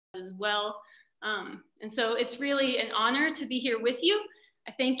as well. And so it's really an honor to be here with you.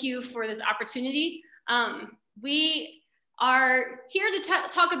 I thank you for this opportunity. We are here to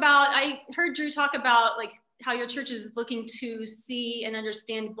talk about, I heard Drew talk about like how your church is looking to see and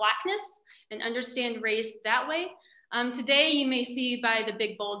understand Blackness and understand race that way. Today, you may see by the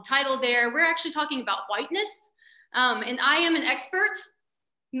big bold title there, we're actually talking about whiteness. And I am an expert.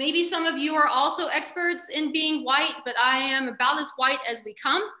 Maybe some of you are also experts in being white, but I am about as white as we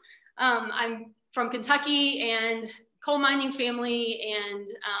come. I'm from Kentucky and coal mining family, and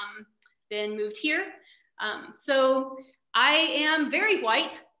then moved here. So I am very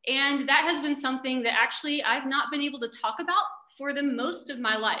white, and that has been something that actually I've not been able to talk about for the most of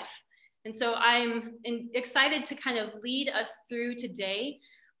my life. And so I'm excited to kind of lead us through today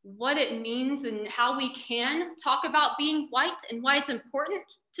what it means and how we can talk about being white and why it's important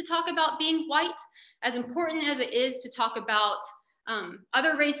to talk about being white, as important as it is to talk about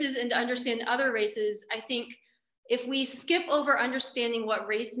other races and to understand other races. I think if we skip over understanding what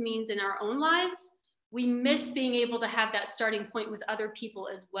race means in our own lives, we miss being able to have that starting point with other people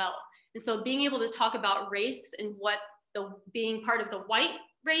as well. And so being able to talk about race and what being part of the white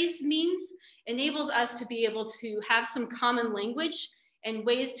race means enables us to be able to have some common language and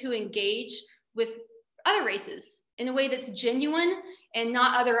ways to engage with other races in a way that's genuine and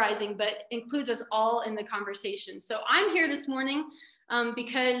not otherizing, but includes us all in the conversation. So I'm here this morning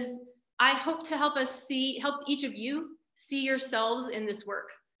because I hope to help each of you see yourselves in this work.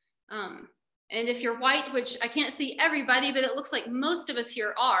 And if you're white, which I can't see everybody, but it looks like most of us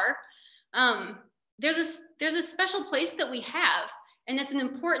here are, there's a special place that we have, and it's an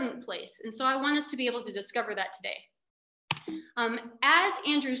important place. And so I want us to be able to discover that today. As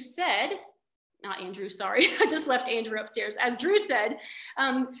Andrew said, not Andrew, sorry, I just left Andrew upstairs. As Drew said,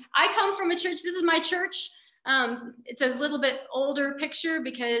 I come from a church, this is my church. It's a little bit older picture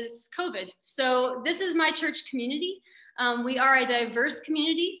because COVID. So this is my church community. We are a diverse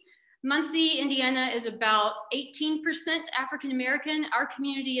community. Muncie, Indiana is about 18% African-American. Our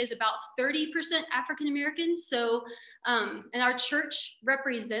community is about 30% African-American. So, and our church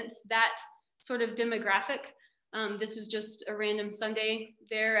represents that sort of demographic. This was just a random Sunday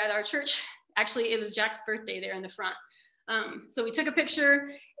there at our church. Actually, it was Jack's birthday there in the front. So we took a picture,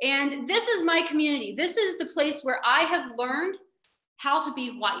 and this is my community. This is the place where I have learned how to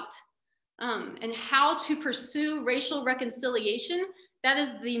be white and how to pursue racial reconciliation. That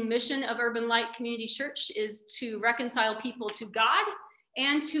is the mission of Urban Light Community Church, is to reconcile people to God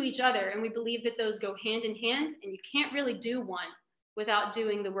and to each other. And we believe that those go hand in hand, and you can't really do one without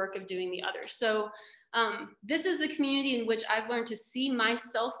doing the work of doing the other. So this is the community in which I've learned to see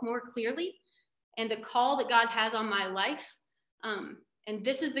myself more clearly and the call that God has on my life. And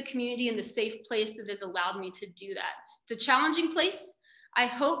this is the community and the safe place that has allowed me to do that. It's a challenging place. I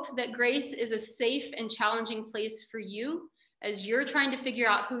hope that Grace is a safe and challenging place for you as you're trying to figure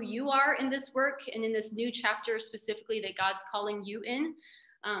out who you are in this work and in this new chapter specifically that God's calling you in.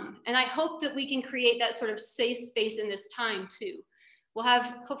 And I hope that we can create that sort of safe space in this time too. We'll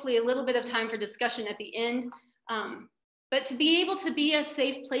have hopefully a little bit of time for discussion at the end, but to be able to be a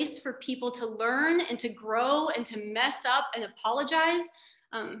safe place for people to learn and to grow and to mess up and apologize,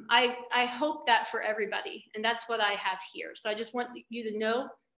 I hope that for everybody, and that's what I have here. So I just want you to know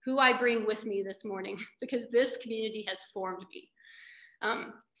who I bring with me this morning, because this community has formed me.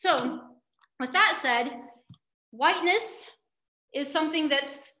 So with that said, whiteness is something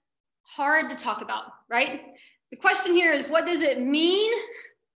that's hard to talk about, right? The question here is, what does it mean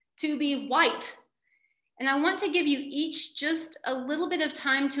to be white? And I want to give you each just a little bit of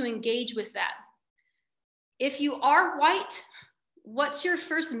time to engage with that. If you are white, what's your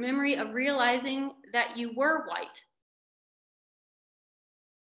first memory of realizing that you were white?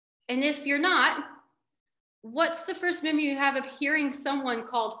 And if you're not, what's the first memory you have of hearing someone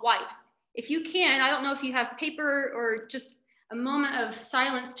called white? If you can, I don't know if you have paper or just a moment of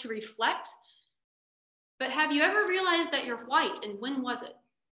silence to reflect, but have you ever realized that you're white, and when was it?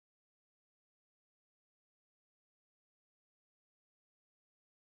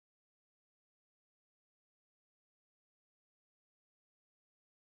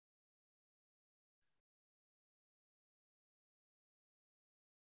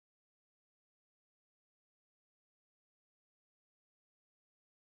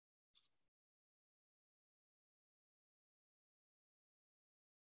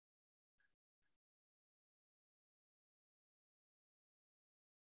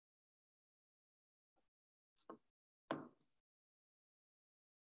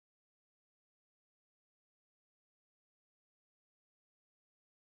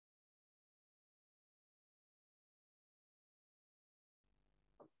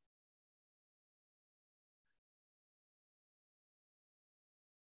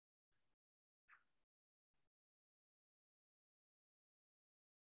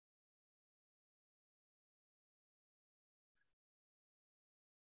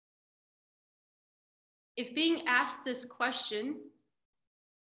 if being asked this question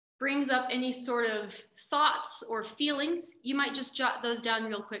brings up any sort of thoughts or feelings, you might just jot those down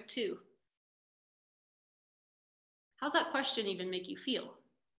real quick too. How's that question even make you feel?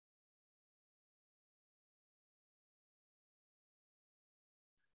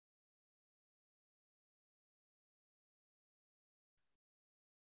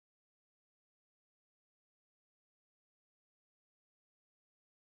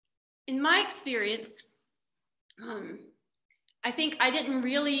 In my experience, I think I didn't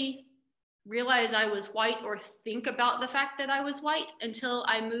really realize I was white or think about the fact that I was white until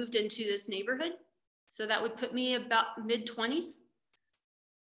I moved into this neighborhood. So that would put me about mid-20s.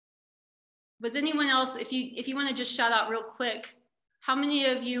 Was anyone else, if you want to just shout out real quick, how many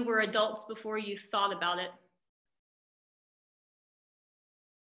of you were adults before you thought about it?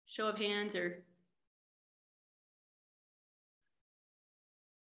 Show of hands or?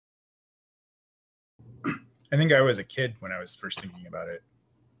 I think I was a kid when I was first thinking about it.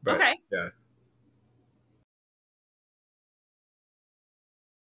 But, okay. Yeah.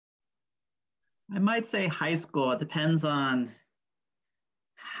 I might say high school. It depends on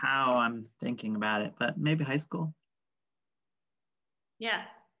how I'm thinking about it, but maybe high school. Yeah.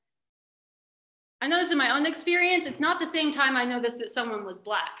 I noticed in my own experience, it's not the same time I noticed that someone was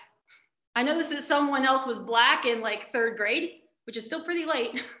Black. I noticed that someone else was Black in like 3rd grade, which is still pretty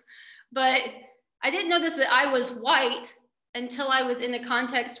late, but I didn't notice that I was white until I was in a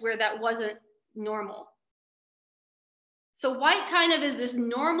context where that wasn't normal. So white kind of is this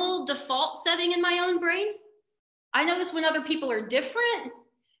normal default setting in my own brain. I notice when other people are different,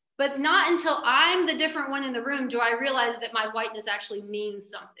 but not until I'm the different one in the room do I realize that my whiteness actually means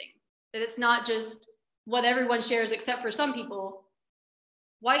something, that it's not just what everyone shares except for some people.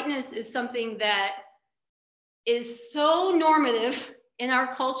 Whiteness is something that is so normative in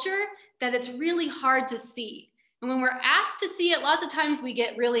our culture that it's really hard to see. And when we're asked to see it, lots of times we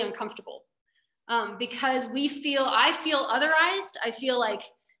get really uncomfortable because I feel otherized. I feel like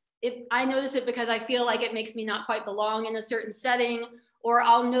I notice it because I feel like it makes me not quite belong in a certain setting, or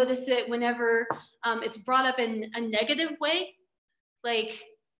I'll notice it whenever it's brought up in a negative way, like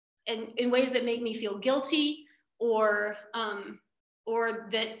in ways that make me feel guilty, or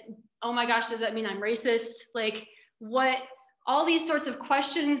that, oh my gosh, does that mean I'm racist? Like all these sorts of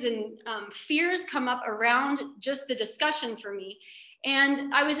questions and fears come up around just the discussion for me.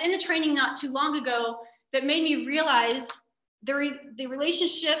 And I was in a training not too long ago that made me realize the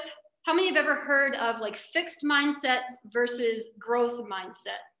relationship. How many have ever heard of like fixed mindset versus growth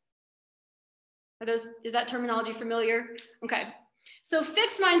mindset? Is that terminology familiar? Okay. So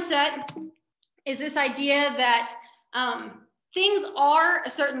fixed mindset is this idea that things are a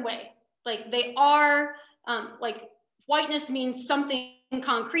certain way. Like they are, like whiteness means something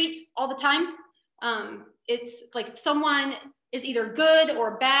concrete all the time. It's like someone is either good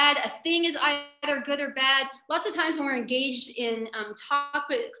or bad. A thing is either good or bad. Lots of times when we're engaged in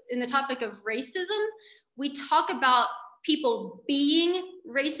the topic of racism, we talk about people being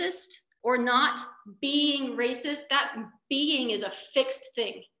racist or not being racist. That being is a fixed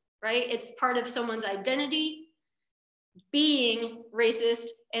thing, right? It's part of someone's identity. Being racist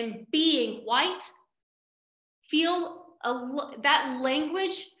and being white that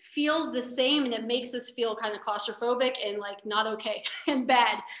language feels the same, and it makes us feel kind of claustrophobic and like not okay and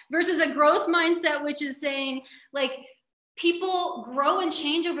bad, versus a growth mindset, which is saying like people grow and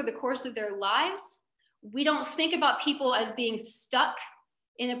change over the course of their lives. We don't think about people as being stuck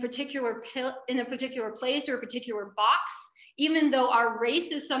in a particular place or a particular box, even though our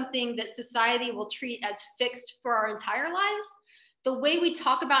race is something that society will treat as fixed for our entire lives. The way we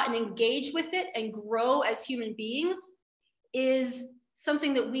talk about and engage with it and grow as human beings is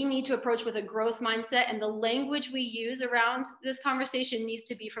something that we need to approach with a growth mindset, and the language we use around this conversation needs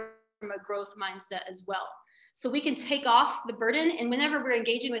to be from a growth mindset as well. So we can take off the burden, and whenever we're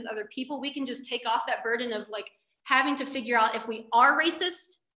engaging with other people, we can just take off that burden of like having to figure out if we are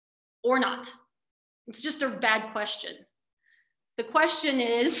racist or not. It's just a bad question. The question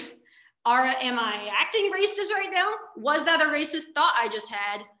is, am I acting racist right now? Was that a racist thought I just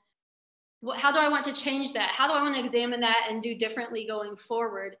had? How do I want to change that? How do I want to examine that and do differently going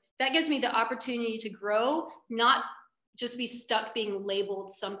forward? That gives me the opportunity to grow, not just be stuck being labeled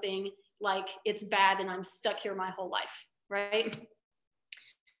something like it's bad and I'm stuck here my whole life, right?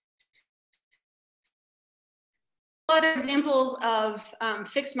 Other examples of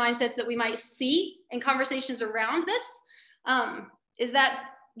fixed mindsets that we might see in conversations around this is that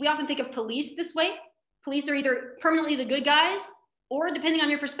we often think of police this way. Police are either permanently the good guys or, depending on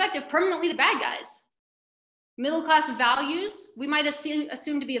your perspective, permanently the bad guys. Middle class values, we might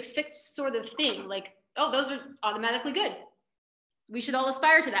assume to be a fixed sort of thing, like oh, those are automatically good. We should all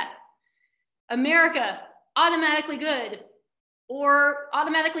aspire to that. America, automatically good or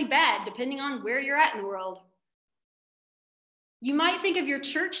automatically bad, depending on where you're at in the world. You might think of your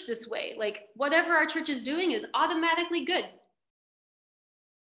church this way, like whatever our church is doing is automatically good.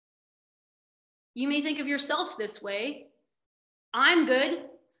 You may think of yourself this way, I'm good,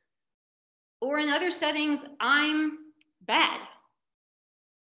 or in other settings, I'm bad.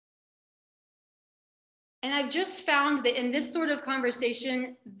 And I've just found that in this sort of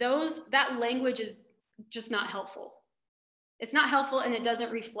conversation, that language is just not helpful. It's not helpful and it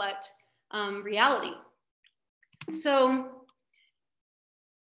doesn't reflect reality. So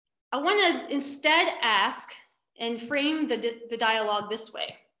I want to instead ask and frame the dialogue this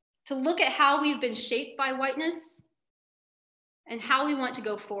way, to look at how we've been shaped by whiteness and how we want to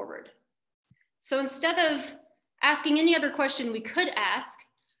go forward. So instead of asking any other question we could ask,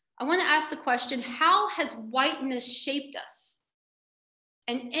 I want to ask the question, how has whiteness shaped us?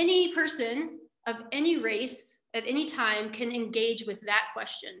 And any person of any race at any time can engage with that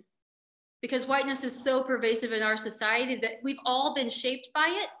question, because whiteness is so pervasive in our society that we've all been shaped by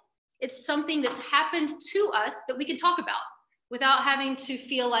it. It's something that's happened to us that we can talk about without having to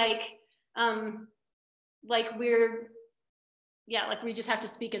feel like we just have to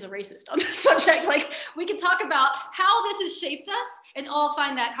speak as a racist on the subject. Like, we can talk about how this has shaped us and all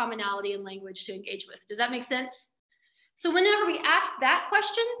find that commonality in language to engage with. Does that make sense? So whenever we ask that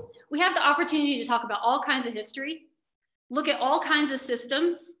question, we have the opportunity to talk about all kinds of history, look at all kinds of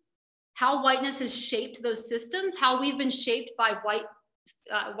systems, how whiteness has shaped those systems, how we've been shaped by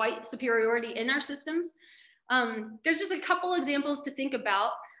white superiority in our systems. There's just a couple examples to think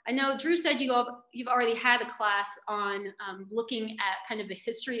about. I know Drew said you've already had a class on looking at kind of the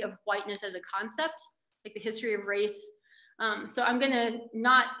history of whiteness as a concept, like the history of race. So I'm gonna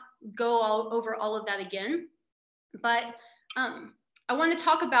not go over all of that again, but I wanna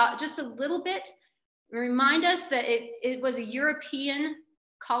talk about just a little bit, remind us that it was a European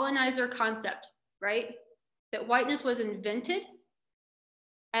colonizer concept, right? That whiteness was invented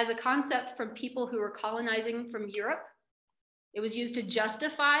as a concept from people who were colonizing from Europe. It was used to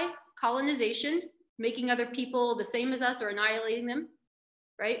justify colonization, making other people the same as us or annihilating them,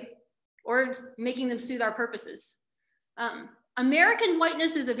 right? Or making them suit our purposes. American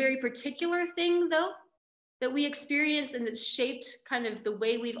whiteness is a very particular thing, though, that we experience, and it's shaped kind of the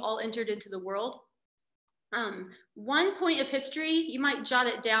way we've all entered into the world. One point of history, you might jot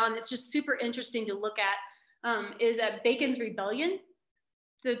it down, it's just super interesting to look at, is at Bacon's Rebellion.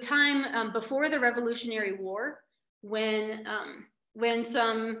 So time before the Revolutionary War, when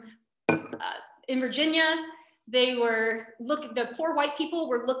some, in Virginia, the poor white people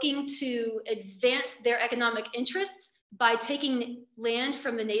were looking to advance their economic interests by taking land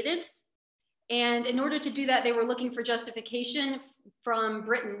from the natives. And in order to do that, they were looking for justification from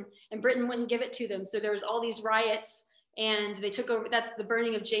Britain, and Britain wouldn't give it to them. So there was all these riots, and they took over. That's the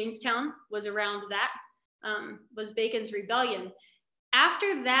burning of Jamestown was around that, was Bacon's Rebellion.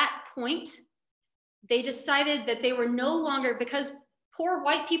 After that point, they decided that they were no longer, because poor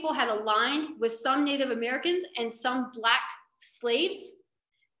white people had aligned with some Native Americans and some Black slaves,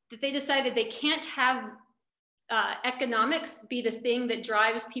 that they decided they can't have economics be the thing that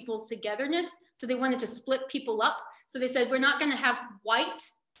drives people's togetherness. So they wanted to split people up. So they said, we're not going to have white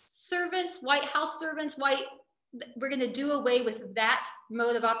servants, white house servants, we're going to do away with that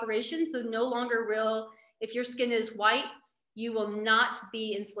mode of operation. So no longer if your skin is white, you will not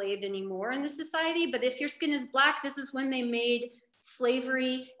be enslaved anymore in this society. But if your skin is Black, this is when they made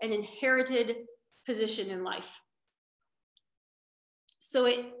slavery an inherited position in life. So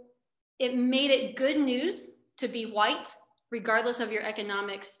it made it good news to be white, regardless of your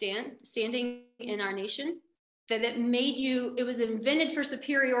economic standing in our nation, that it was invented for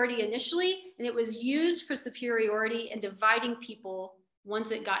superiority initially, and it was used for superiority and dividing people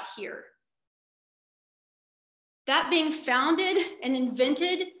once it got here. That being founded and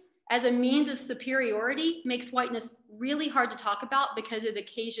invented as a means of superiority makes whiteness really hard to talk about because it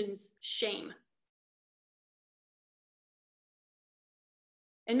occasions shame.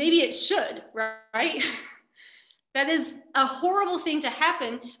 And maybe it should, right? That is a horrible thing to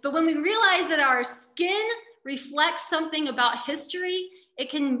happen. But when we realize that our skin reflects something about history, it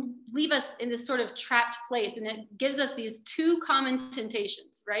can leave us in this sort of trapped place. And it gives us these two common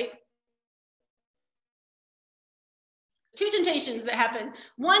temptations, right? Two temptations that happen.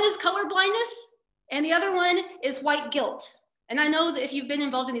 One is color blindness, and the other one is white guilt. And I know that if you've been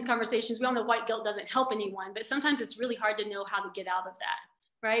involved in these conversations, we all know white guilt doesn't help anyone, but sometimes it's really hard to know how to get out of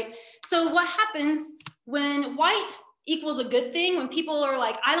that, right? So what happens when white equals a good thing. When people are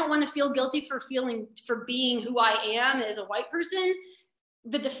like, I don't want to feel guilty for being who I am as a white person,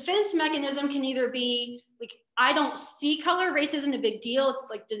 the defense mechanism can either be like, I don't see color, race isn't a big deal. It's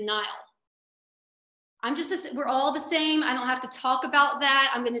like denial. We're all the same. I don't have to talk about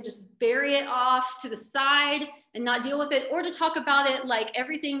that. I'm going to just bury it off to the side and not deal with it, or to talk about it like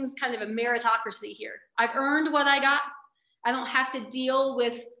everything's kind of a meritocracy here. I've earned what I got. I don't have to deal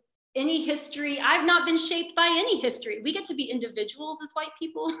with any history. I've not been shaped by any history. We get to be individuals as white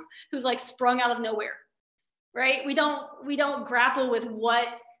people who's like sprung out of nowhere, right? We don't grapple with what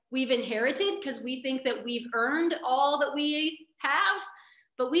we've inherited because we think that we've earned all that we have,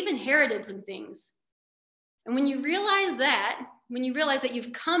 but we've inherited some things. And when you realize that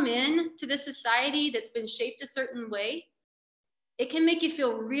you've come in to this society that's been shaped a certain way, it can make you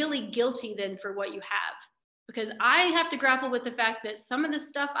feel really guilty then for what you have. Because I have to grapple with the fact that some of the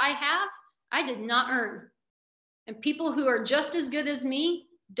stuff I have, I did not earn. And people who are just as good as me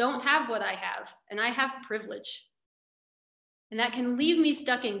don't have what I have, and I have privilege. And that can leave me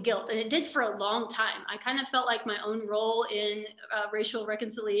stuck in guilt. And it did for a long time. I kind of felt like my own role in racial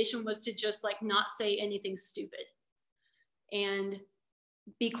reconciliation was to just like not say anything stupid and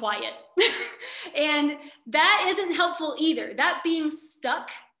be quiet. And that isn't helpful either. That being stuck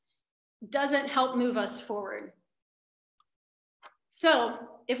doesn't help move us forward. So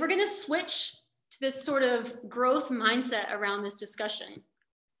if we're going to switch to this sort of growth mindset around this discussion,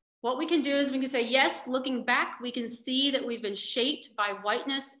 what we can do is we can say, yes, looking back, we can see that we've been shaped by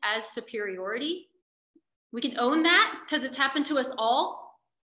whiteness as superiority. We can own that because it's happened to us all,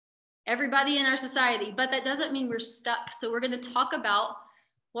 everybody in our society, but that doesn't mean we're stuck. So we're going to talk about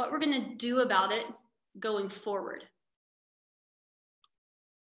what we're going to do about it going forward.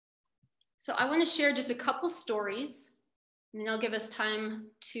 So I want to share just a couple stories, and then I'll give us time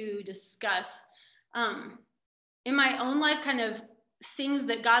to discuss. In my own life, kind of things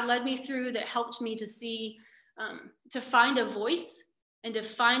that God led me through that helped me to see, to find a voice and to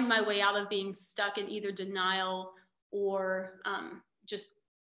find my way out of being stuck in either denial or just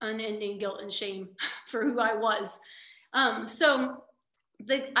unending guilt and shame for who I was. Have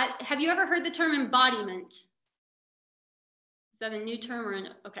you ever heard the term embodiment? Is that a new term or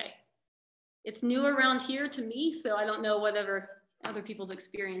okay. It's new around here to me, so I don't know whatever other people's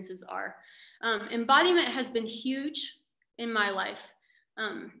experiences are. Embodiment has been huge in my life.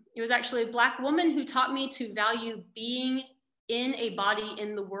 It was actually a Black woman who taught me to value being in a body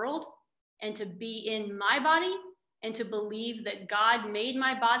in the world and to be in my body and to believe that God made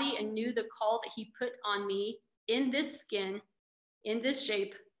my body and knew the call that he put on me in this skin, in this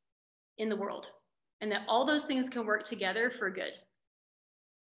shape, in the world, and that all those things can work together for good.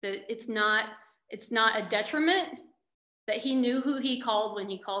 That it's not a detriment, that he knew who he called when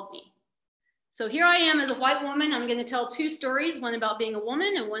he called me. So here I am as a white woman. I'm going to tell two stories, one about being a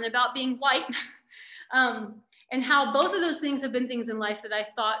woman and one about being white, and how both of those things have been things in life that I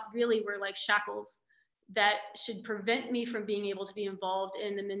thought really were like shackles that should prevent me from being able to be involved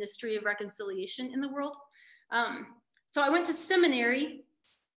in the ministry of reconciliation in the world. So I went to seminary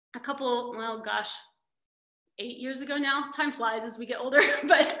a couple, 8 years ago now. Time flies as we get older,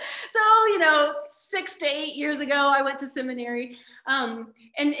 but so, 6 to 8 years ago, I went to seminary. And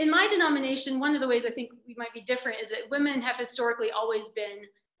in my denomination, one of the ways I think we might be different is that women have historically always been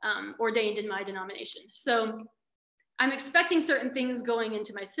ordained in my denomination. So I'm expecting certain things going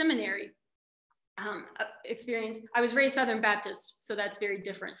into my seminary experience. I was raised Southern Baptist, so that's very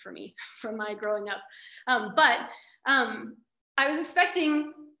different for me from my growing up. But I was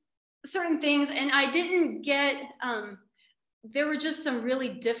expecting certain things, and I didn't get, there were just some really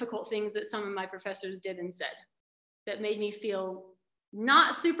difficult things that some of my professors did and said that made me feel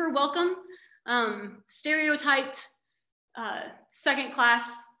not super welcome, stereotyped, second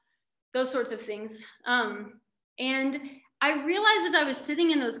class, those sorts of things. And I realized as I was sitting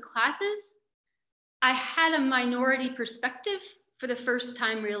in those classes, I had a minority perspective for the first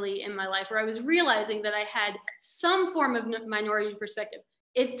time really in my life, where I was realizing that I had some form of minority perspective.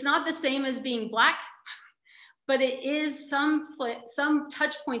 It's not the same as being Black, but it is some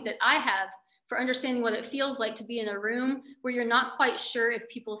touch point that I have for understanding what it feels like to be in a room where you're not quite sure if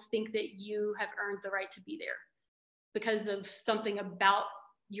people think that you have earned the right to be there because of something about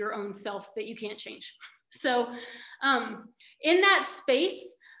your own self that you can't change. So in that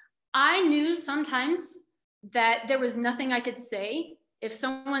space, I knew sometimes that there was nothing I could say. If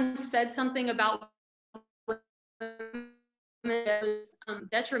someone said something about that was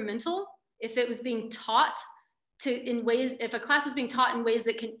detrimental, if it was being taught in ways, if a class was being taught in ways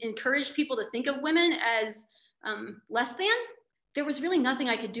that can encourage people to think of women as less than, there was really nothing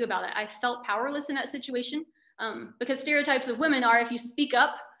I could do about it. I felt powerless in that situation. Because stereotypes of women are, if you speak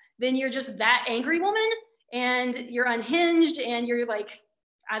up, then you're just that angry woman and you're unhinged and you're like,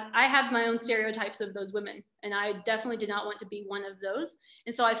 I have my own stereotypes of those women, and I definitely did not want to be one of those.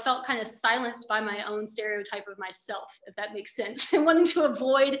 And so I felt kind of silenced by my own stereotype of myself, if that makes sense, and wanting to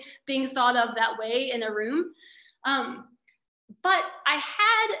avoid being thought of that way in a room. But I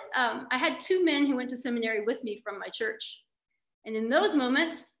had two men who went to seminary with me from my church. And in those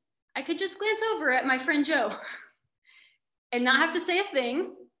moments, I could just glance over at my friend Joe and not have to say a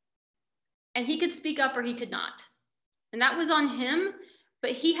thing. And he could speak up or he could not. And that was on him.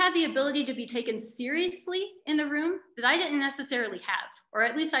 But he had the ability to be taken seriously in the room that I didn't necessarily have, or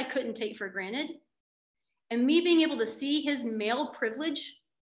at least I couldn't take for granted. And me being able to see his male privilege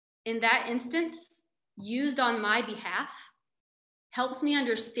in that instance used on my behalf helps me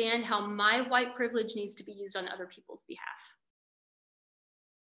understand how my white privilege needs to be used on other people's behalf.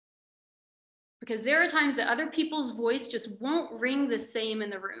 Because there are times that other people's voice just won't ring the same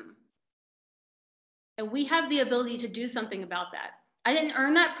in the room. And we have the ability to do something about that. I didn't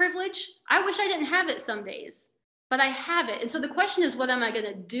earn that privilege. I wish I didn't have it some days, but I have it. And so the question is, what am I going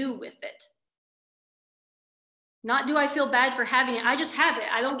to do with it? Not do I feel bad for having it. I just have it.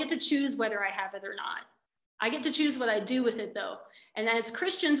 I don't get to choose whether I have it or not. I get to choose what I do with it, though. And as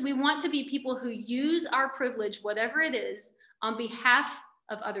Christians, we want to be people who use our privilege, whatever it is, on behalf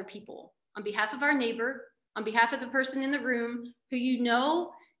of other people, on behalf of our neighbor, on behalf of the person in the room who you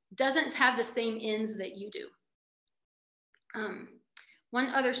know doesn't have the same ends that you do. One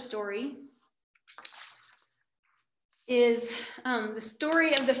other story is the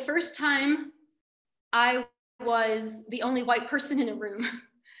story of the first time I was the only white person in a room.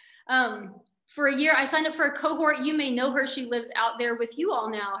 For a year, I signed up for a cohort. You may know her. She lives out there with you all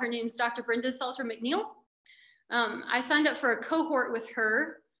now. Her name's Dr. Brenda Salter McNeil. I signed up for a cohort with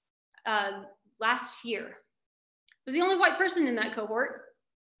her last year. I was the only white person in that cohort.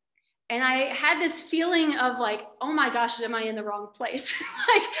 And I had this feeling of like, oh my gosh, am I in the wrong place?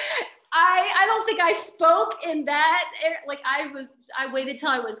 Like, I don't think I spoke in that, like I waited till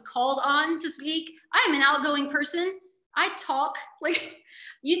I was called on to speak. I'm an outgoing person. I talk, like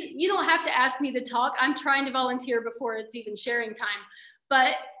you don't have to ask me to talk. I'm trying to volunteer before it's even sharing time.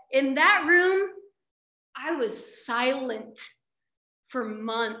 But in that room, I was silent for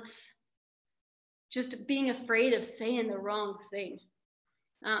months, just being afraid of saying the wrong thing.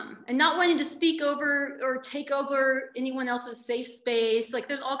 And not wanting to speak over or take over anyone else's safe space. Like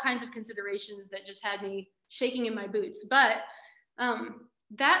there's all kinds of considerations that just had me shaking in my boots. But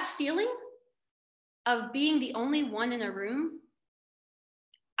that feeling of being the only one in a room,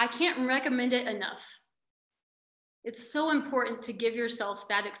 I can't recommend it enough. It's so important to give yourself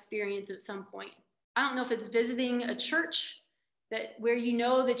that experience at some point. I don't know if it's visiting a church where you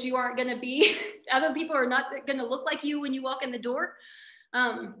know that you aren't gonna be, other people are not gonna look like you when you walk in the door.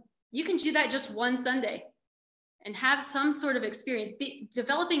 You can do that just one Sunday and have some sort of experience.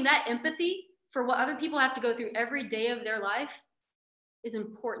 Developing that empathy for what other people have to go through every day of their life is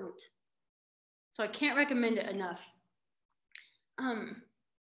important. So I can't recommend it enough.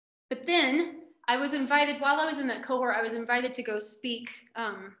 But then I was invited, while I was in that cohort, I was invited to go speak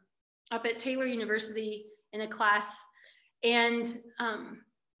up at Taylor University in a class. And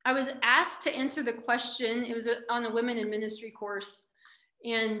I was asked to answer the question, it was on a women in ministry course.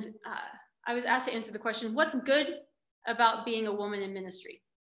 And I was asked to answer the question, what's good about being a woman in ministry?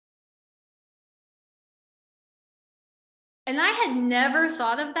 And I had never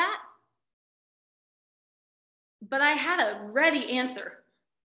thought of that, but I had a ready answer.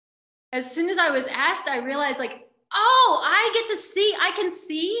 As soon as I was asked, I realized like, oh, I can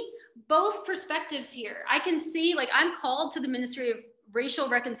see both perspectives here. I can see, like, I'm called to the ministry of racial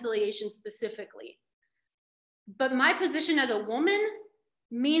reconciliation specifically. But my position as a woman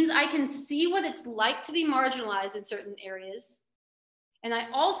means I can see what it's like to be marginalized in certain areas. And I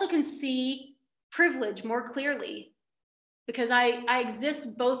also can see privilege more clearly because I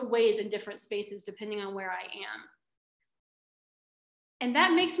exist both ways in different spaces depending on where I am. And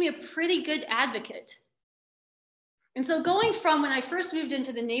that makes me a pretty good advocate. And so going from when I first moved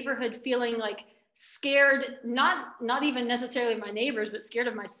into the neighborhood feeling like scared, not even necessarily my neighbors, but scared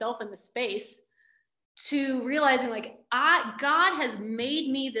of myself in the space, to realizing like, God has made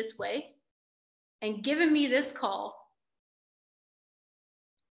me this way and given me this call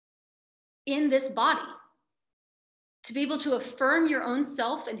in this body to be able to affirm your own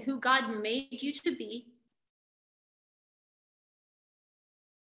self and who God made you to be.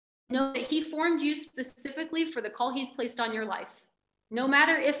 Know that he formed you specifically for the call he's placed on your life. No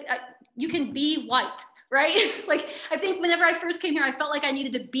matter if you can be white, right? Like, I think whenever I first came here, I felt like I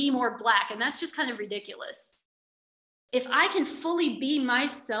needed to be more black, and that's just kind of ridiculous. if I can fully be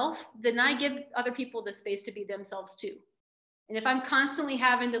myself, then I give other people the space to be themselves too. And if I'm constantly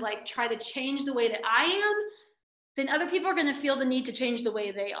having to like try to change the way that I am, then other people are going to feel the need to change the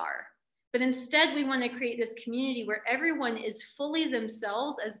way they are. But instead, we want to create this community where everyone is fully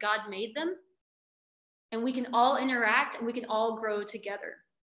themselves as God made them. And we can all interact and we can all grow together.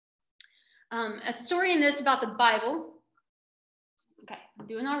 A story in this about the Bible. Okay, I'm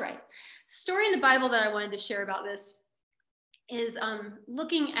doing all right. Story in the Bible that I wanted to share about this is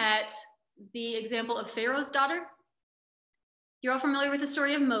looking at the example of Pharaoh's daughter. You're all familiar with the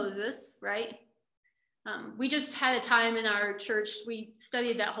story of Moses, right? We just had a time in our church, we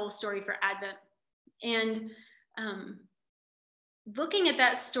studied that whole story for Advent. And looking at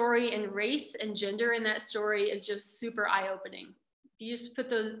that story and race and gender in that story is just super eye-opening. If you just put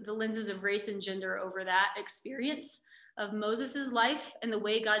the lenses of race and gender over that experience of Moses's life and the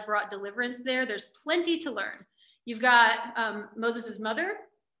way God brought deliverance there, there's plenty to learn. You've got Moses's mother,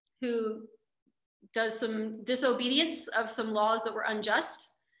 who does some disobedience of some laws that were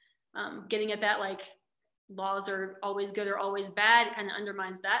unjust, getting at that like laws are always good or always bad. It kind of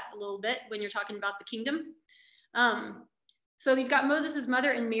undermines that a little bit when you're talking about the kingdom. So you've got Moses's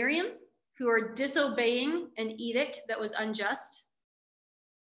mother and Miriam, who are disobeying an edict that was unjust.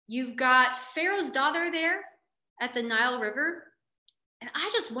 You've got Pharaoh's daughter there at the Nile River. And I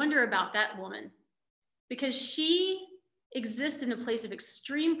just wonder about that woman, because she exists in a place of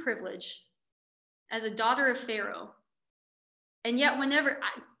extreme privilege as a daughter of Pharaoh. And yet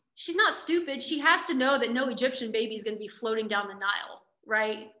she's not stupid. She has to know that no Egyptian baby is going to be floating down the Nile,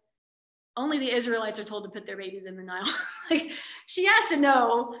 right? Only the Israelites are told to put their babies in the Nile. Like, she has to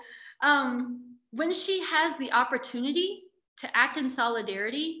know. When she has the opportunity to act in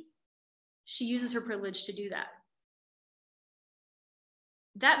solidarity, she uses her privilege to do that.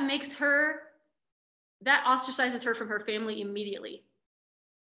 That ostracizes her from her family immediately.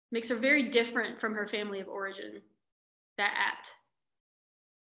 Makes her very different from her family of origin, that act.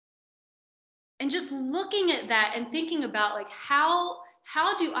 And just looking at that and thinking about like, how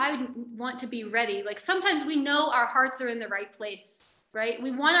do I want to be ready? Like, sometimes we know our hearts are in the right place, right?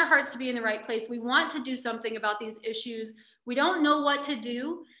 We want our hearts to be in the right place. We want to do something about these issues. We don't know what to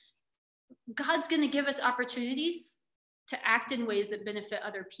do. God's going to give us opportunities to act in ways that benefit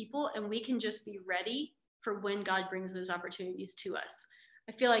other people, and we can just be ready for when God brings those opportunities to us.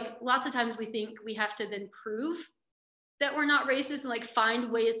 I feel like lots of times we think we have to then prove that we're not racist and like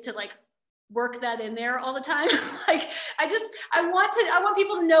find ways to like work that in there all the time. Like, I want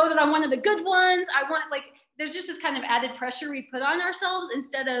people to know that I'm one of the good ones. There's just this kind of added pressure we put on ourselves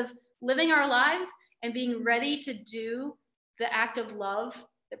instead of living our lives and being ready to do the act of love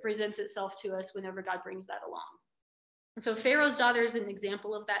that presents itself to us whenever God brings that along. And so Pharaoh's daughter is an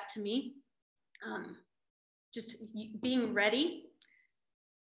example of that to me. Just being ready,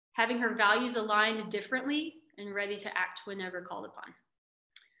 having her values aligned differently, and ready to act whenever called upon.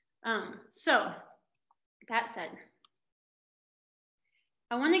 So that said,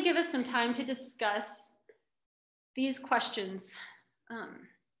 I want to give us some time to discuss these questions.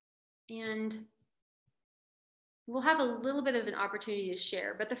 And we'll have a little bit of an opportunity to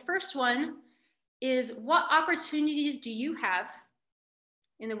share. But the first one is, what opportunities do you have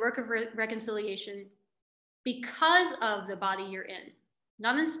in the work of reconciliation because of the body you're in?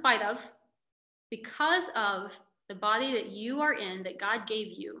 Not in spite of, because of the body that you are in, that God gave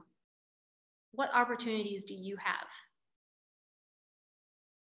you. What opportunities do you have?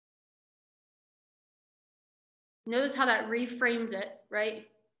 Notice how that reframes it, right?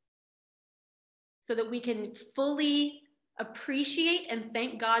 So that we can fully appreciate and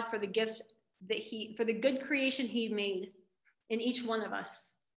thank God for the gift for the good creation he made in each one of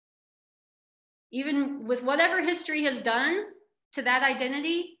us. Even with whatever history has done to that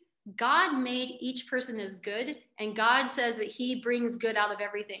identity, God made each person as good, and God says that he brings good out of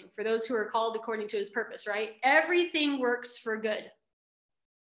everything for those who are called according to his purpose, right? Everything works for good.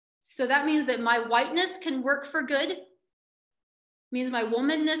 So that means that my whiteness can work for good. It means my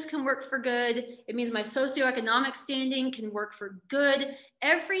womanness can work for good. It means my socioeconomic standing can work for good.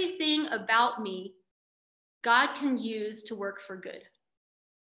 Everything about me, God can use to work for good.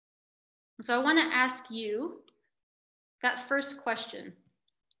 So I want to ask you that first question.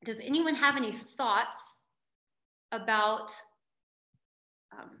 Does anyone have any thoughts about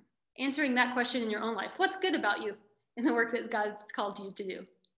answering that question in your own life? What's good about you in the work that God's called you to do?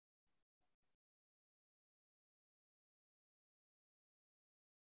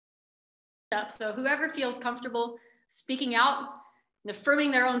 So whoever feels comfortable speaking out and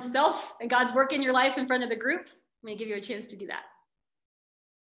affirming their own self and God's work in your life in front of the group, I'm going to give you a chance to do that.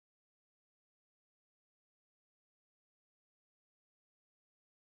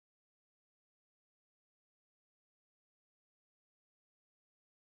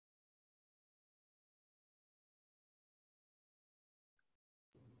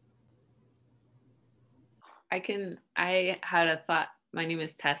 I had a thought. My name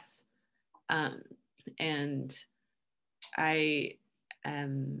is Tess, and I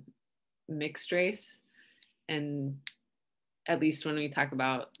am mixed race. And at least when we talk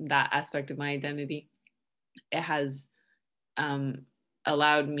about that aspect of my identity, it has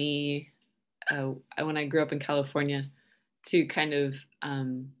allowed me, when I grew up in California, to kind of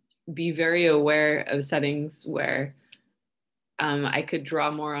be very aware of settings where I could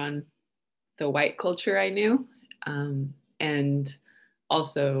draw more on the white culture I knew, and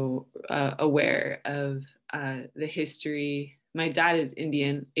also aware of the history. My dad is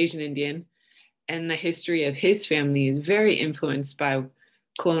Indian, Asian Indian, and the history of his family is very influenced by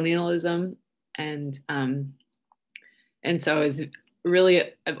colonialism, and so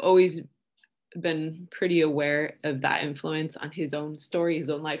I've always been pretty aware of that influence on his own story, his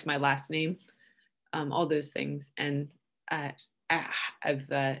own life, my last name, all those things, and I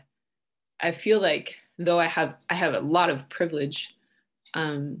feel like though I have a lot of privilege,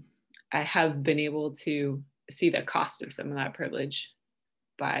 I have been able to see the cost of some of that privilege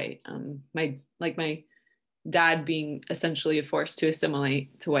by my dad being essentially forced to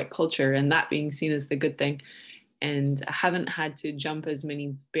assimilate to white culture, and that being seen as the good thing. And I haven't had to jump as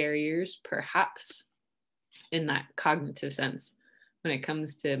many barriers, perhaps, in that cognitive sense when it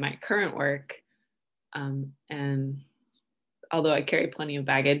comes to my current work. And although I carry plenty of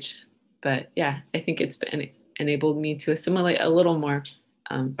baggage, but yeah, I think it's enabled me to assimilate a little more,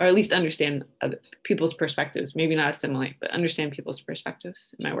 or at least understand other people's perspectives. Maybe not assimilate, but understand people's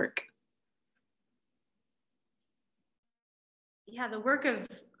perspectives in my work. Yeah, the work of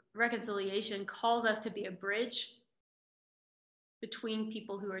reconciliation calls us to be a bridge between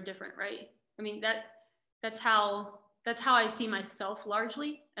people who are different, right? I mean, that's how I see myself,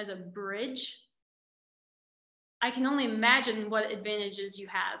 largely as a bridge. I can only imagine what advantages you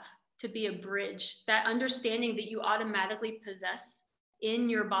have to be a bridge, that understanding that you automatically possess in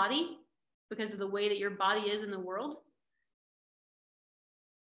your body because of the way that your body is in the world.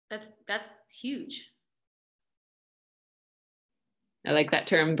 That's huge. I like that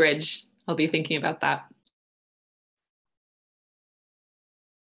term, bridge. I'll be thinking about that.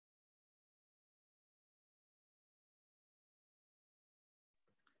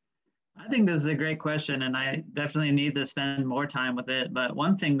 I think this is a great question, and I definitely need to spend more time with it. But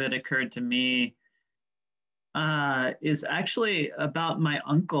one thing that occurred to me is actually about my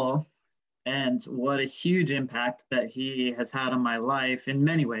uncle and what a huge impact that he has had on my life in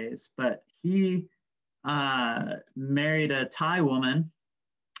many ways. But he married a Thai woman,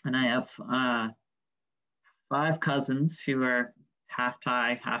 and I have 5 cousins who are half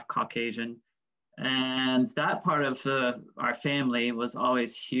Thai, half Caucasian. And that part of our family was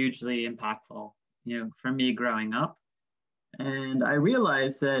always hugely impactful, for me growing up. And I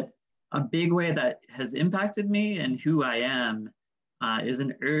realized that a big way that has impacted me and who I am is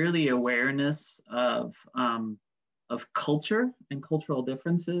an early awareness of culture and cultural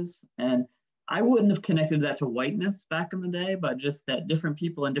differences. And I wouldn't have connected that to whiteness back in the day, but just that different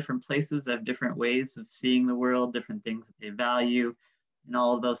people in different places have different ways of seeing the world, different things that they value, and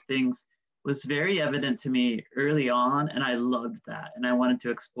all of those things was very evident to me early on, and I loved that. And I wanted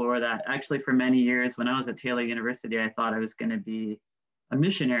to explore that. Actually, for many years, when I was at Taylor University, I thought I was going to be a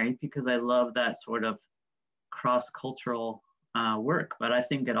missionary because I love that sort of cross-cultural work. But I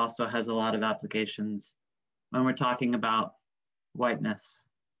think it also has a lot of applications when we're talking about whiteness.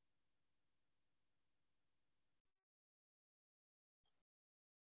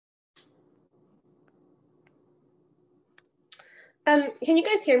 Can you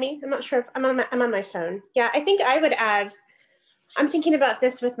guys hear me? I'm not sure if I'm on my phone. Yeah, I think I would add, I'm thinking about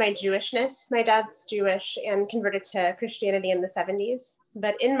this with my Jewishness. My dad's Jewish and converted to Christianity in the 70s,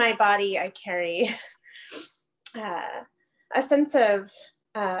 but in my body, I carry a sense of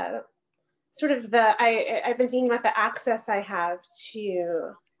sort of I've been thinking about the access I have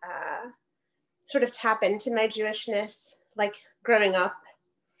to sort of tap into my Jewishness. Like growing up,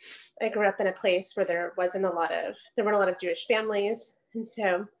 I grew up in a place where there weren't a lot of Jewish families. And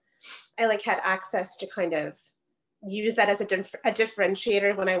so I had access to kind of use that as a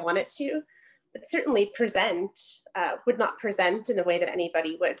differentiator when I wanted to, but certainly would not present in a way that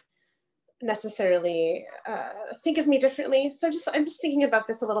anybody would necessarily think of me differently. So I'm just thinking about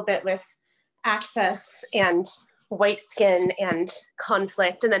this a little bit with access and white skin and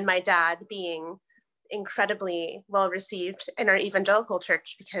conflict. And then my dad being incredibly well received in our evangelical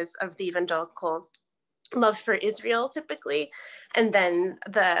church because of the evangelical love for Israel typically, and then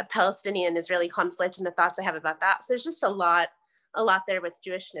the Palestinian-Israeli conflict and the thoughts I have about that. So there's just a lot there with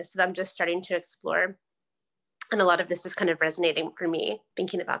Jewishness that I'm just starting to explore. And a lot of this is kind of resonating for me,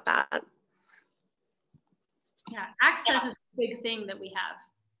 thinking about that. Yeah, access is a big thing that we have.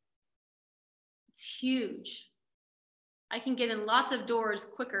 It's huge. I can get in lots of doors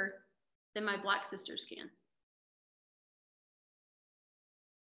quicker than my Black sisters can.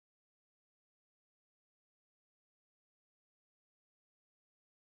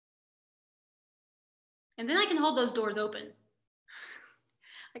 And then I can hold those doors open.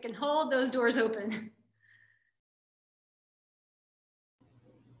 I can hold those doors open.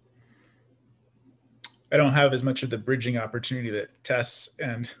 I don't have as much of the bridging opportunity that Tess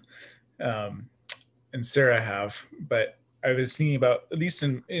and Sarah have, but I was thinking about, at least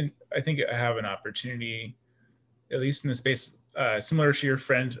in I think I have an opportunity, at least in the space similar to your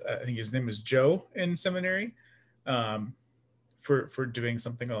friend, I think his name was Joe in seminary, for doing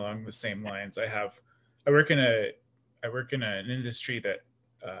something along the same lines. I work in an industry that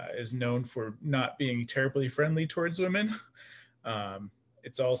is known for not being terribly friendly towards women.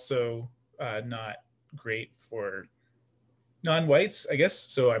 It's also not great for non-whites, I guess.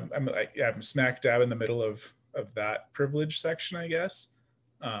 So I'm smack dab in the middle of that privilege section, I guess,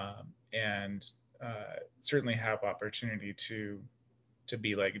 and certainly have opportunity to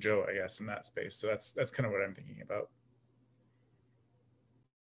be like Joe, I guess, in that space. So that's kind of what I'm thinking about.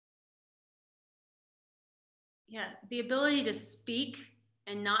 Yeah, the ability to speak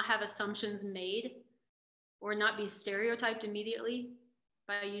and not have assumptions made or not be stereotyped immediately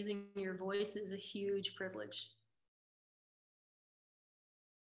by using your voice is a huge privilege.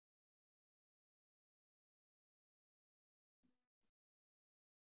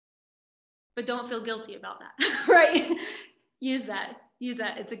 But don't feel guilty about that, right? Use that.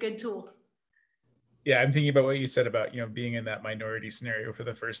 It's a good tool. Yeah, I'm thinking about what you said about, being in that minority scenario for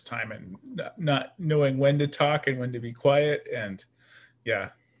the first time and not knowing when to talk and when to be quiet. And yeah.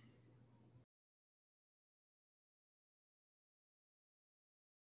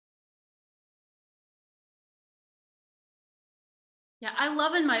 Yeah, I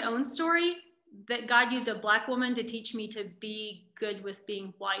love in my own story that God used a Black woman to teach me to be good with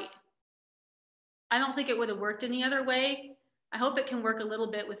being white. I don't think it would have worked any other way. I hope it can work a little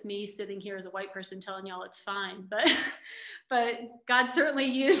bit with me sitting here as a white person telling y'all it's fine, but God certainly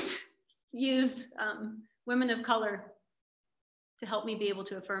used women of color to help me be able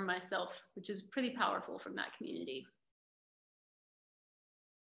to affirm myself, which is pretty powerful from that community.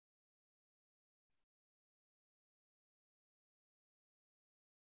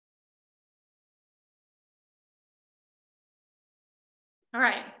 All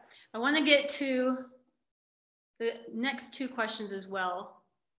right, I want to get to the next two questions as well.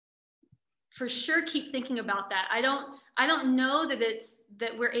 For sure, keep thinking about that. I don't know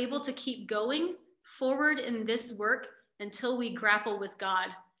that we're able to keep going forward in this work until we grapple with God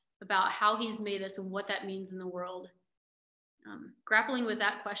about how He's made us and what that means in the world. Grappling with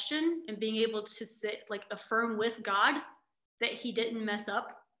that question and being able to affirm with God that He didn't mess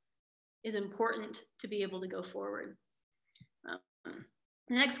up is important to be able to go forward.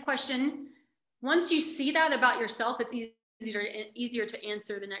 The next question, once you see that about yourself, it's easier to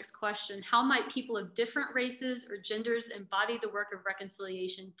answer the next question. How might people of different races or genders embody the work of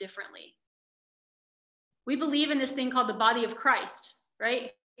reconciliation differently? We believe in this thing called the body of Christ,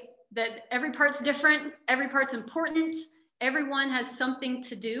 right? That every part's different, every part's important, everyone has something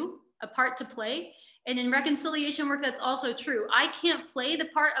to do, a part to play. And in reconciliation work, that's also true. I can't play the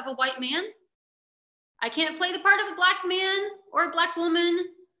part of a white man. I can't play the part of a Black man or a Black woman.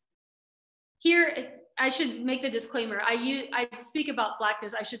 Here, I should make the disclaimer. I speak about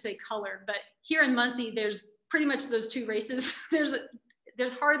Blackness, I should say color, but here in Muncie, there's pretty much those two races.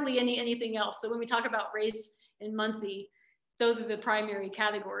 There's hardly anything else. So when we talk about race in Muncie, those are the primary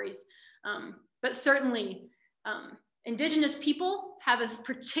categories. But certainly, Indigenous people have a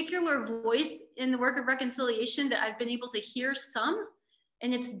particular voice in the work of reconciliation that I've been able to hear some,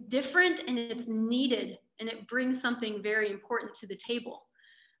 and it's different and it's needed, and it brings something very important to the table.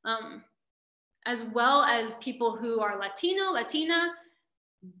 As well as people who are Latino, Latina,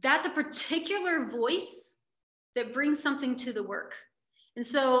 that's a particular voice that brings something to the work. And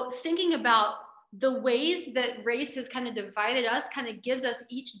so thinking about the ways that race has kind of divided us kind of gives us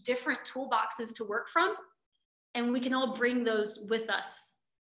each different toolboxes to work from, and we can all bring those with us.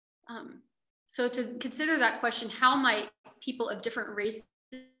 So to consider that question, how might people of different races,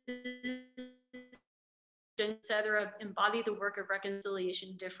 et cetera, embody the work of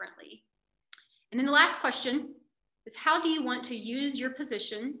reconciliation differently? And then the last question is, how do you want to use your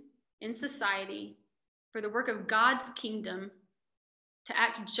position in society for the work of God's kingdom to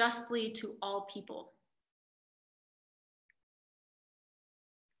act justly to all people?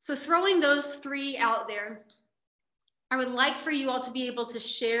 So throwing those three out there, I would like for you all to be able to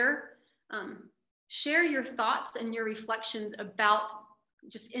share share your thoughts and your reflections about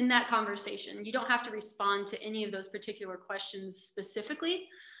just in that conversation. You don't have to respond to any of those particular questions specifically,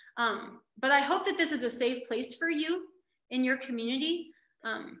 but I hope that this is a safe place for you in your community.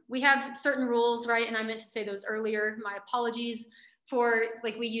 We have certain rules, right? And I meant to say those earlier, my apologies for,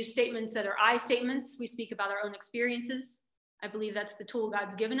 like, we use statements that are I statements. We speak about our own experiences. I believe that's the tool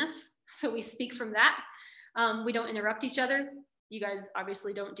God's given us. So we speak from that. We don't interrupt each other. You guys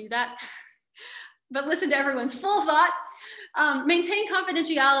obviously don't do that. But listen to everyone's full thought. Maintain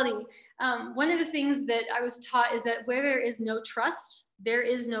confidentiality. One of the things that I was taught is that where there is no trust, there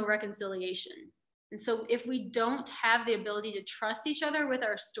is no reconciliation. And so if we don't have the ability to trust each other with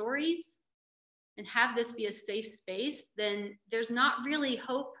our stories and have this be a safe space, then there's not really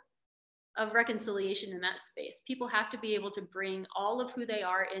hope of reconciliation in that space. People have to be able to bring all of who they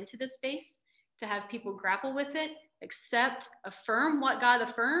are into the space, to have people grapple with it, accept, affirm what God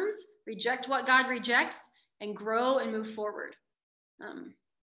affirms, reject what God rejects, and grow and move forward. And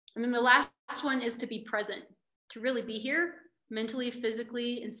then the last one is to be present, to really be here mentally,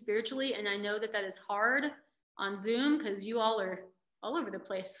 physically, and spiritually. And I know that that is hard on Zoom because you all are all over the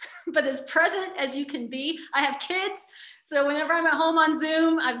place, but as present as you can be. I have kids, so whenever I'm at home on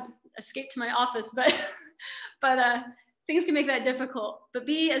Zoom, I've escaped to my office, but things can make that difficult. But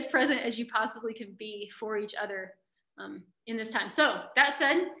be as present as you possibly can be for each other in this time. So that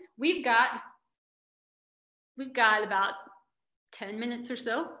said, we've got about 10 minutes or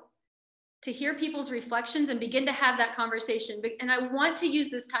so to hear people's reflections and begin to have that conversation. And I want to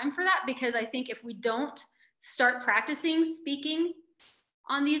use this time for that, because I think if we don't start practicing speaking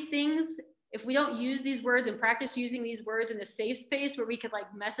on these things, if we don't use these words and practice using these words in a safe space where we could like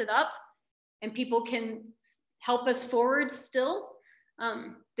mess it up and people can help us forward still,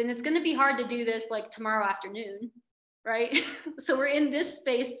 then it's going to be hard to do this like tomorrow afternoon, right? So we're in this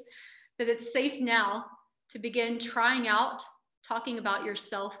space that it's safe now to begin trying out talking about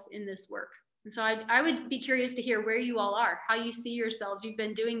yourself in this work. And so I would be curious to hear where you all are, how you see yourselves. You've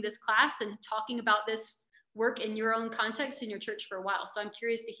been doing this class and talking about this work in your own context in your church for a while. So I'm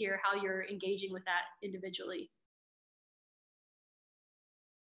curious to hear how you're engaging with that individually.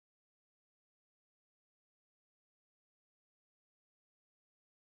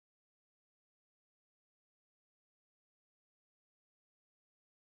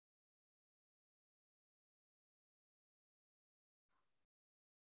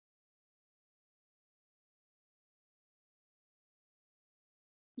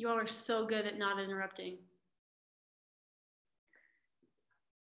 You all are so good at not interrupting.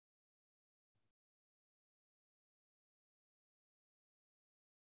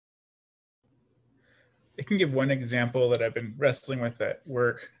 I can give one example that I've been wrestling with at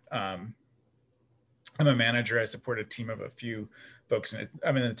work. I'm a manager. I support a team of a few folks, and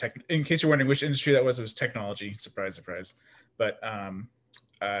I'm in the tech. In case you're wondering which industry that was, it was technology. Surprise, surprise. But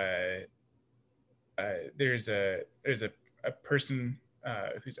there's a person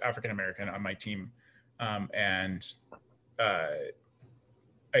who's African American on my team, and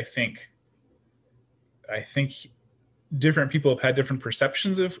I think different people have had different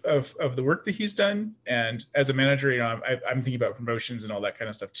perceptions of the work that he's done. And as a manager, you know, I'm thinking about promotions and all that kind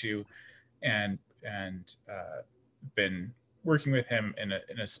of stuff too, and been working with him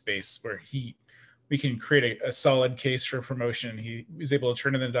in a space where we can create a solid case for promotion. He was able to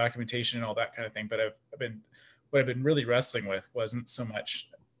turn in the documentation and all that kind of thing. But what I've been really wrestling with wasn't so much.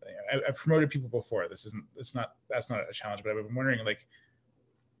 I've promoted people before. That's not a challenge. But I've been wondering, like,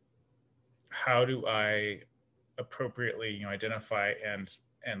 how do I appropriately, you know, identify and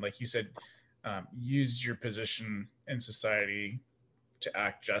like you said, use your position in society to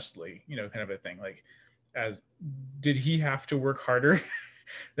act justly, you know, kind of a thing. Like, did he have to work harder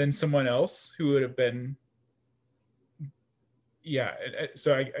than someone else who would have been? Yeah.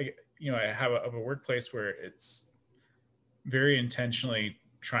 So I you know, I have a workplace where it's very intentionally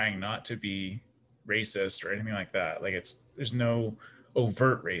trying not to be racist or anything like that. Like, there's no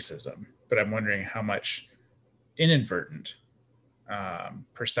overt racism, but I'm wondering how much inadvertent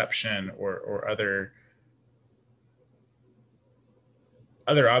perception or other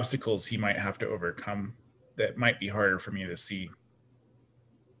obstacles he might have to overcome that might be harder for me to see.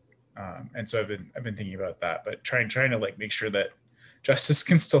 And so I've been thinking about that, but trying to like make sure that justice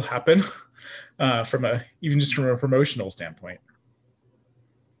can still happen even just from a promotional standpoint.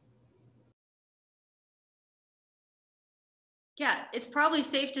 Yeah, it's probably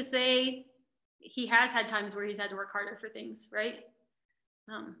safe to say he has had times where he's had to work harder for things, right?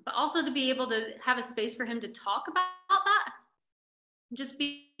 But also to be able to have a space for him to talk about that, just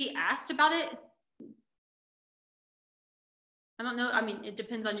be asked about it. I don't know, I mean, it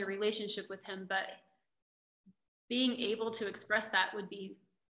depends on your relationship with him, but being able to express that would be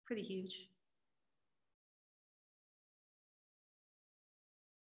pretty huge.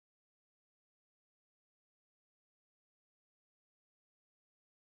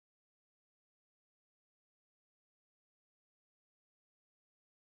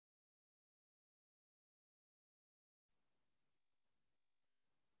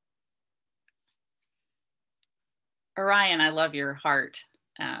 Orion, I love your heart.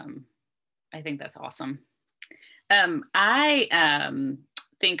 I think that's awesome. I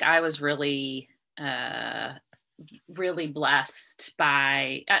think I was really, really blessed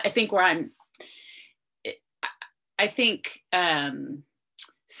by, I think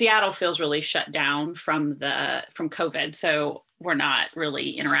Seattle feels really shut down from COVID. So we're not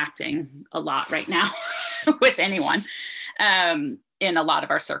really interacting a lot right now with anyone in a lot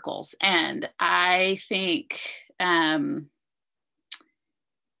of our circles. And I think, I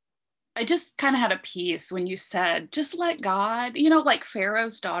just kind of had a piece when you said, just let God, like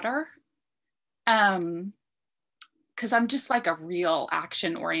Pharaoh's daughter. Because I'm just like a real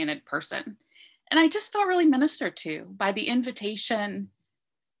action-oriented person. And I just felt really ministered to by the invitation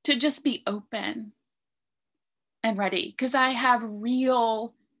to just be open and ready. Because I have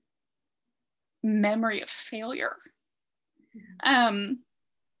real memory of failure, of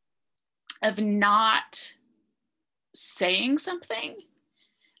not saying something.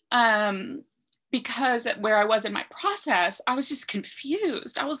 Because where I was in my process, I was just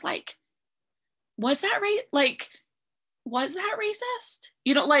confused. I was like, was that right? Like, was that racist?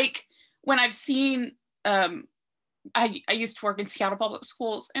 Like when I've seen, I used to work in Seattle public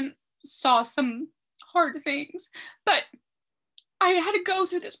schools and saw some hard things, but I had to go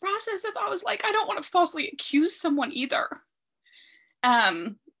through this process of, I was like, I don't want to falsely accuse someone either.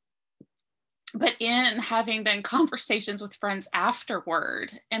 But in having then conversations with friends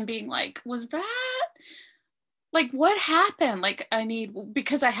afterward and being like, was that, like, what happened? Like,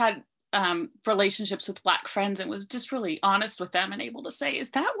 because I had relationships with Black friends and was just really honest with them and able to say,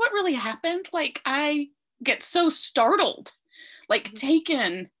 is that what really happened? Like, I get so startled, like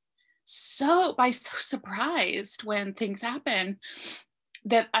taken so surprised when things happen,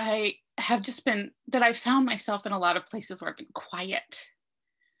 that I found myself in a lot of places where I've been quiet,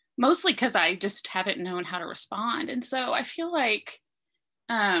 mostly because I just haven't known how to respond. And so I feel like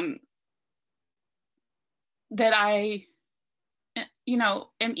that I,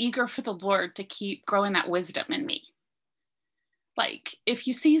 am eager for the Lord to keep growing that wisdom in me. Like, if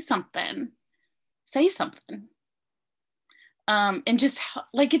you see something, say something. And just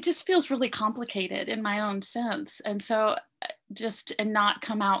like, it just feels really complicated in my own sense. And so and not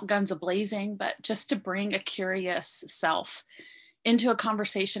come out guns a-blazing, but just to bring a curious self into a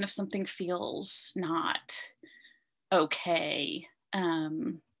conversation if something feels not okay,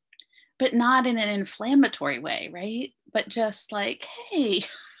 but not in an inflammatory way, right? But just like, hey,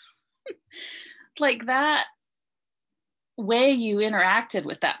 like that way you interacted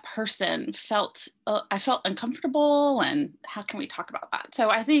with that person I felt uncomfortable, and how can we talk about that?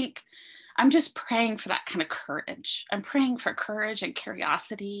 So I think I'm just praying for that kind of courage. I'm praying for courage and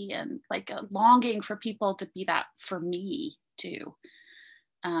curiosity and like a longing for people to be that for me too.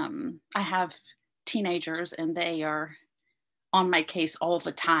 I have teenagers and they are on my case all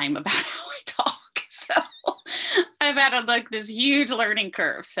the time about how I talk. So I've had this huge learning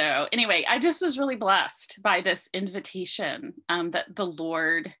curve. So anyway, I just was really blessed by this invitation that the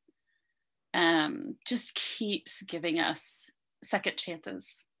Lord just keeps giving us second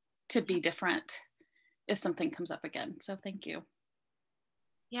chances to be different if something comes up again. So thank you.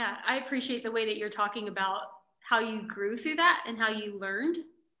 Yeah, I appreciate the way that you're talking about how you grew through that and how you learned,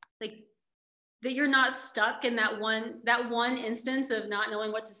 like that you're not stuck in that one instance of not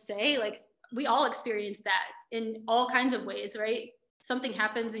knowing what to say. Like, we all experience that in all kinds of ways, right? Something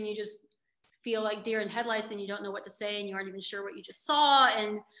happens and you just feel like deer in headlights and you don't know what to say and you aren't even sure what you just saw.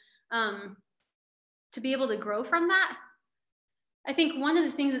 And to be able to grow from that, I think one of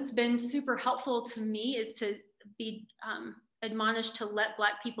the things that's been super helpful to me is to be admonished to let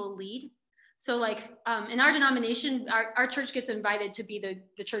Black people lead. So like in our denomination, our church gets invited to be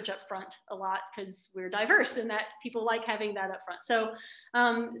the church up front a lot because we're diverse and that people like having that up front. So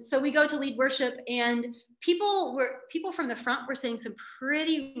so we go to lead worship, and people from the front were saying some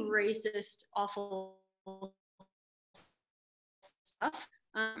pretty racist, awful stuff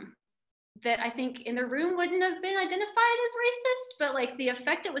that I think in the room wouldn't have been identified as racist, but like the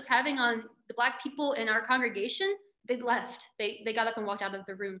effect it was having on the Black people in our congregation, they left. They got up and walked out of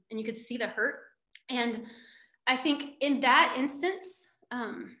the room, and you could see the hurt. And I think in that instance,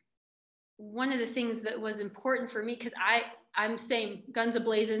 one of the things that was important for me, because I'm saying guns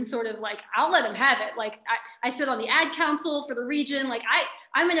ablazing, sort of like, I'll let them have it. Like I sit on the ad council for the region. Like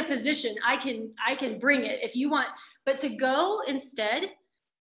I'm in a position, I can bring it if you want, but to go instead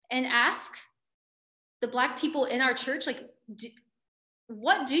and ask the Black people in our church, like,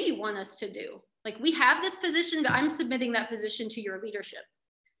 what do you want us to do? Like, we have this position, but I'm submitting that position to your leadership.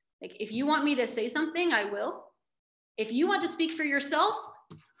 Like, if you want me to say something, I will. If you want to speak for yourself,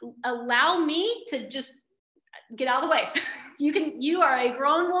 allow me to just get out of the way. You are a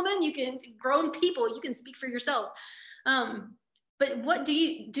grown woman, grown people, you can speak for yourselves. But what do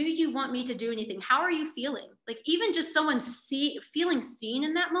you want me to do anything? How are you feeling? Like, even just someone feeling seen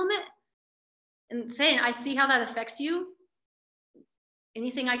in that moment and saying, I see how that affects you.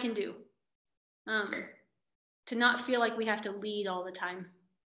 Anything I can do. To not feel like we have to lead all the time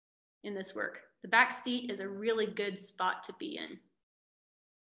in this work. The back seat is a really good spot to be in.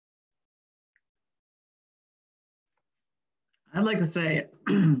 I'd like to say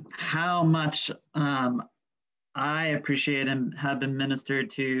how much I appreciate and have been ministered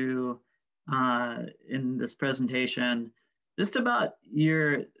to in this presentation, just about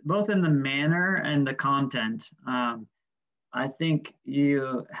both in the manner and the content. I think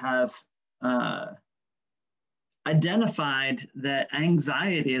you have identified that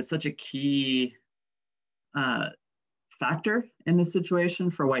anxiety is such a key factor in this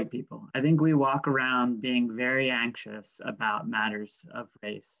situation for white people. I think we walk around being very anxious about matters of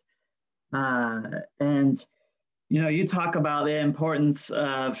race. And you talk about the importance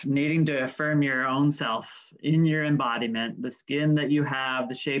of needing to affirm your own self in your embodiment, the skin that you have,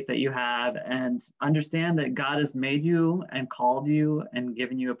 the shape that you have, and understand that God has made you and called you and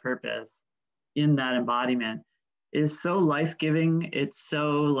given you a purpose in that embodiment is so life-giving. It's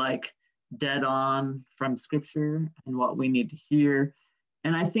so like dead on from scripture and what we need to hear.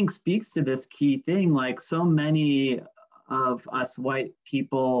 And I think speaks to this key thing, like so many of us white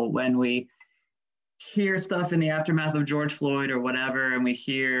people, when we hear stuff in the aftermath of George Floyd or whatever, and we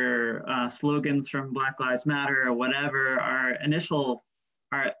hear slogans from Black Lives Matter or whatever, our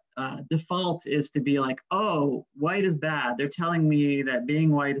default is to be like, oh, white is bad. They're telling me that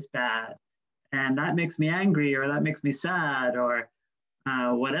being white is bad. And that makes me angry, or that makes me sad, or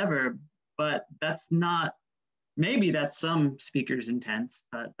whatever. But that's not, maybe that's some speaker's intent,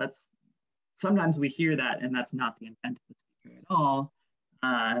 but sometimes we hear that and that's not the intent of the speaker at all.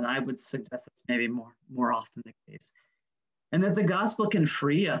 And I would suggest that's maybe more often the case. And that the gospel can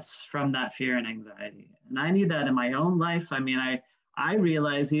free us from that fear and anxiety. And I need that in my own life. I mean, I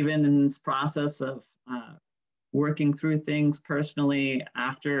realize even in this process of working through things personally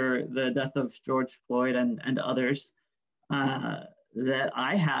after the death of George Floyd and others, that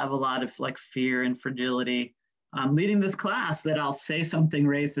I have a lot of like fear and fragility. Leading this class, that I'll say something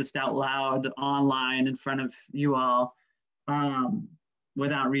racist out loud online in front of you all,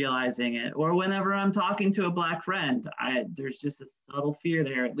 without realizing it. Or whenever I'm talking to a Black friend, there's just a subtle fear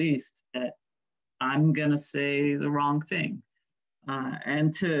there, at least, that I'm gonna say the wrong thing.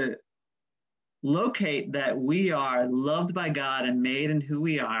 And to locate that we are loved by God and made in who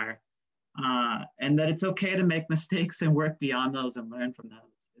we are, and that it's okay to make mistakes and work beyond those and learn from those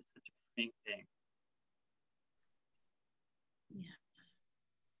is such a freeing thing.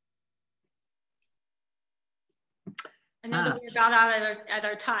 I know that we're about out at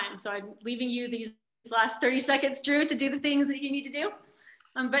our time, so I'm leaving you these last 30 seconds, Drew, to do the things that you need to do.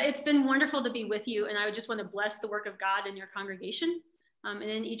 But it's been wonderful to be with you, and I would just want to bless the work of God in your congregation and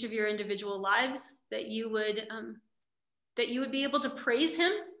in each of your individual lives, that you would be able to praise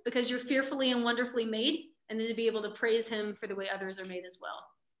Him because you're fearfully and wonderfully made, and then to be able to praise Him for the way others are made as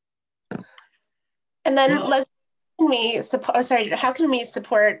well. And then Leslie, how can we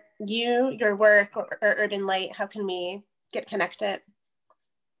support you, your work, or Urban Light? How can we get connected?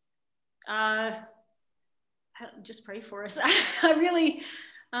 Just pray for us. I really,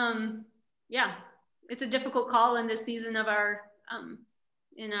 yeah, it's a difficult call in this season of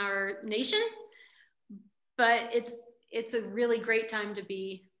in our nation, but it's a really great time to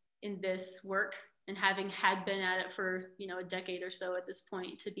be in this work, and having had been at it for a decade or so at this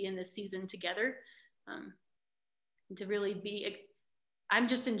point, to be in this season together, to really be. I'm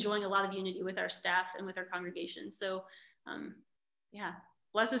just enjoying a lot of unity with our staff and with our congregation. So, yeah,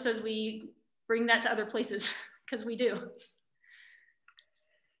 bless us as we bring that to other places, because we do.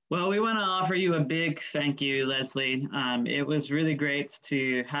 Well, we want to offer you a big thank you, Leslie. It was really great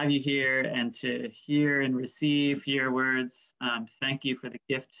to have you here and to hear and receive your words. Thank you for the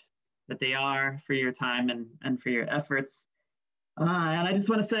gift that they are, for your time and for your efforts. And I just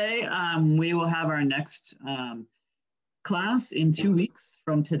want to say, we will have our next class in 2 weeks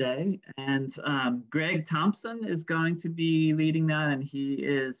from today, and Greg Thompson is going to be leading that, and he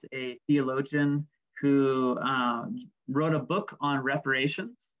is a theologian who wrote a book on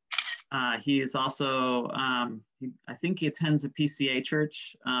reparations. He is also, I think he attends a PCA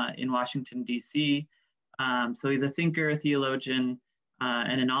church in Washington, D.C. So he's a thinker, a theologian,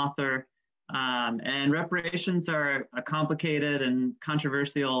 and an author. And reparations are a complicated and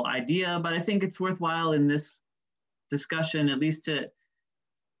controversial idea, but I think it's worthwhile in this discussion at least to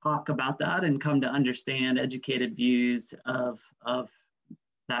talk about that and come to understand educated views of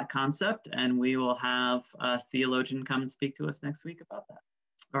that concept. And we will have a theologian come and speak to us next week about that,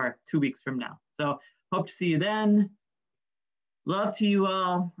 or 2 weeks from now. So hope to see you then. Love to you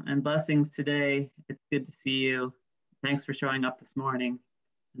all and blessings today. It's good to see you. Thanks for showing up this morning,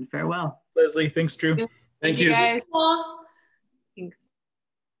 and farewell. Lezlie, thanks, Drew. Thank you guys. Thanks.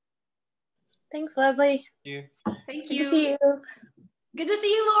 Thanks, Lezlie. Thank you. Thank Good you. to see you. Good to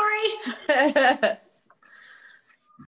see you, Lori.